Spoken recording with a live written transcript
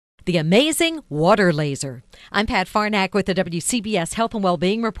the amazing water laser. I'm Pat Farnack with the WCBS Health and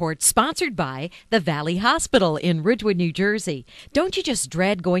Wellbeing Report, sponsored by the Valley Hospital in Ridgewood, New Jersey. Don't you just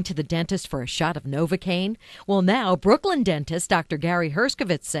dread going to the dentist for a shot of Novocaine? Well, now Brooklyn dentist Dr. Gary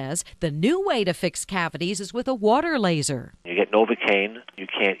Herskovits says the new way to fix cavities is with a water laser. You get Novocaine, you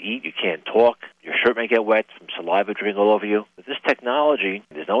can't eat, you can't talk, your shirt may get wet from saliva dripping all over you. With this technology,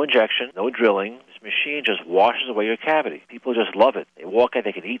 there's no injection, no drilling. This machine just washes away your cavity. People just love it. They walk in,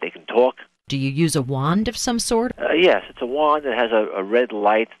 they can eat, they can talk. Do you use a wand of some sort? Yes, it's a wand that has a red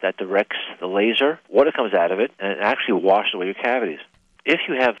light that directs the laser. Water comes out of it, and it actually washes away your cavities. If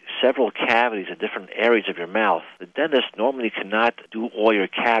you have several cavities in different areas of your mouth, the dentist normally cannot do all your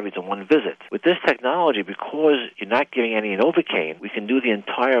cavities in one visit. With this technology, because you're not giving any Novocaine, we can do the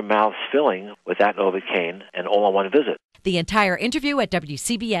entire mouth filling with that Novocaine and all in one visit. The entire interview at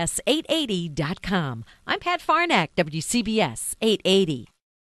WCBS880.com. I'm Pat Farnack, WCBS 880.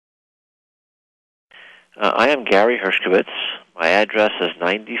 I am Gary Herskovits. My address is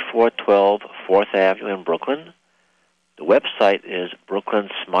 9412 4th Avenue in Brooklyn. The website is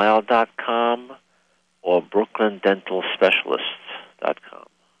brooklynsmile.com or brooklyndentalspecialists.com.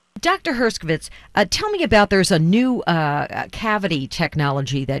 Dr. Herskovits, tell me about, there's a new cavity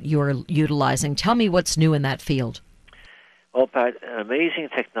technology that you're utilizing. Tell me what's new in that field. Well, Pat, an amazing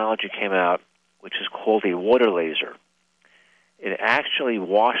technology came out, which is called a water laser. It actually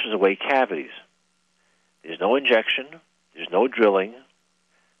washes away cavities. There's no injection. There's no drilling.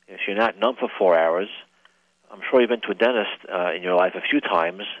 If you're not numb for 4 hours, I'm sure you've been to a dentist in your life a few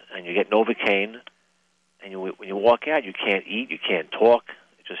times, and you get Novocaine, and when you walk out, you can't eat, you can't talk.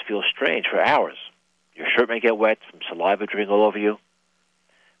 It just feels strange for hours. Your shirt may get wet from saliva dripping all over you.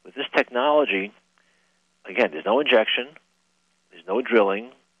 With this technology, again, there's no injection, there's no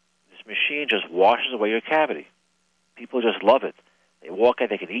drilling. This machine just washes away your cavity. People just love it. They walk out,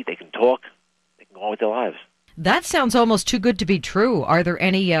 they can eat, they can talk, they can go on with their lives. That sounds almost too good to be true. Are there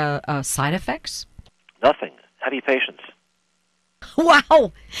any side effects? Nothing. Happy patients.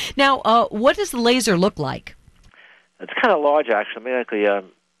 Wow. Now, what does the laser look like? It's kind of large, actually, maybe the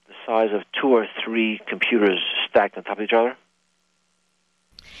size of 2 or 3 computers stacked on top of each other.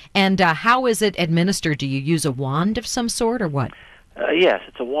 And how is it administered? Do you use a wand of some sort or what? Yes,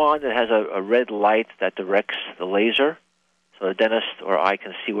 it's a wand that has a red light that directs the laser, so the dentist or I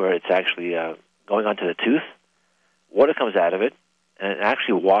can see where it's actually going onto the tooth. Water comes out of it, and it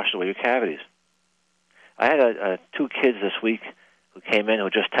actually washes away your cavities. I had 2 kids this week who came in who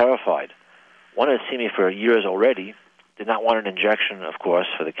were just terrified. One had seen me for years already, did not want an injection, of course,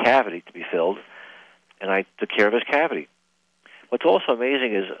 for the cavity to be filled, and I took care of his cavity. What's also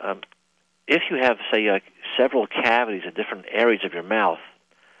amazing is if you have, say, several cavities in different areas of your mouth,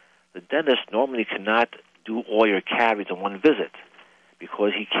 the dentist normally cannot do all your cavities in one visit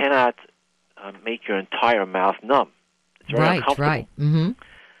because he cannot make your entire mouth numb. It's very uncomfortable. Right. Mm-hmm.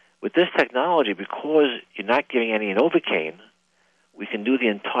 With this technology, because you're not giving any Novocaine, we can do the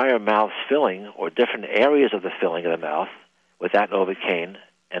entire mouth filling or different areas of the filling of the mouth with that Novocaine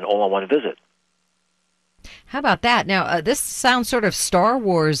and all in one visit. How about that? Now, this sounds sort of Star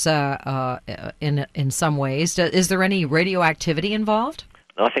Wars in some ways. Is there any radioactivity involved?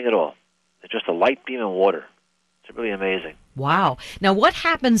 Nothing at all. It's just a light beam and water. It's really amazing. Wow. Now, what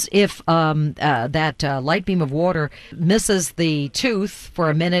happens if that light beam of water misses the tooth for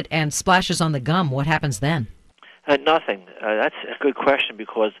a minute and splashes on the gum? What happens then? Nothing. That's a good question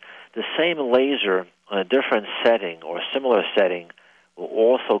because the same laser on a different setting or a similar setting will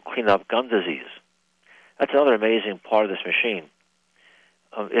also clean up gum disease. That's another amazing part of this machine.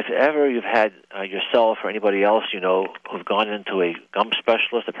 If ever you've had yourself or anybody else you know who've gone into a gum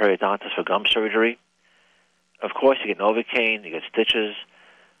specialist, a periodontist for gum surgery, of course you get Novocaine, you get stitches,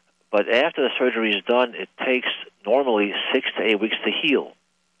 but after the surgery is done, it takes normally 6 to 8 weeks to heal.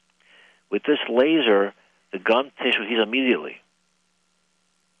 With this laser, the gum tissue heals immediately.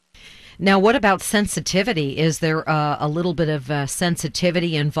 Now, what about sensitivity? Is there a little bit of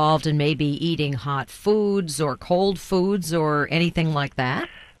sensitivity involved in maybe eating hot foods or cold foods or anything like that?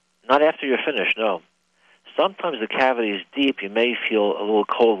 Not after you're finished, no. Sometimes the cavity is deep. You may feel a little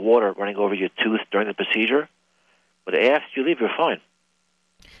cold water running over your tooth during the procedure, but after you leave, you're fine.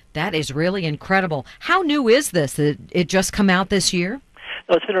 That is really incredible. How new is this? It just come out this year?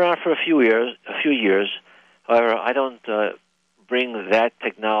 No, it's been around for a few years. However, I don't bring that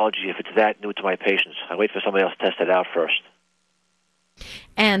technology if it's that new to my patients. I wait for somebody else to test it out first.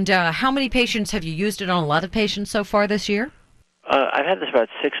 And how many patients have you used it on? A lot of patients so far this year? I've had this about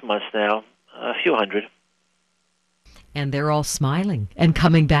 6 months now, a few hundred. And they're all smiling and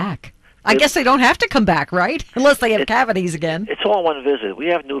coming back. I guess they don't have to come back, right? Unless they have cavities again. It's all one visit. We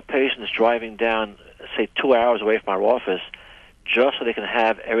have new patients driving down, say, 2 hours away from our office just so they can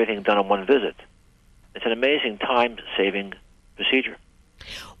have everything done in one visit. It's an amazing time-saving procedure.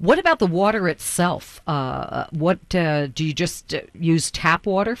 What about the water itself? What do you just use tap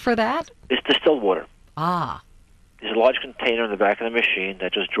water for that? It's distilled water. Ah. There's a large container in the back of the machine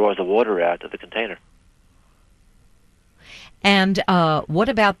that just draws the water out of the container. And what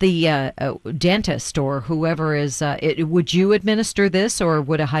about the dentist or whoever is? Would you administer this, or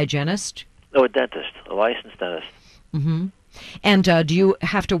would a hygienist? No, a dentist, a licensed dentist. Mm-hmm. And do you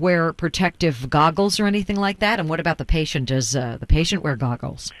have to wear protective goggles or anything like that? And what about the patient? Does the patient wear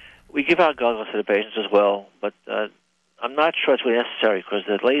goggles? We give out goggles to the patients as well, but I'm not sure it's really necessary because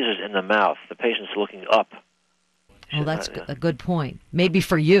the laser's in the mouth. The patient's looking up. Oh, that's a good point. Maybe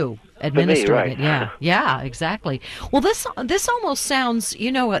for you administering right. it. Yeah, yeah, exactly. Well, this almost sounds.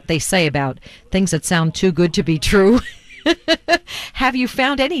 You know what they say about things that sound too good to be true. Have you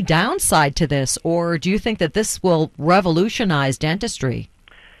found any downside to this, or do you think that this will revolutionize dentistry?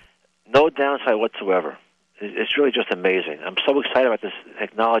 No downside whatsoever. It's really just amazing. I'm so excited about this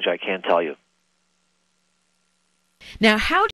technology, I can't tell you. Now, how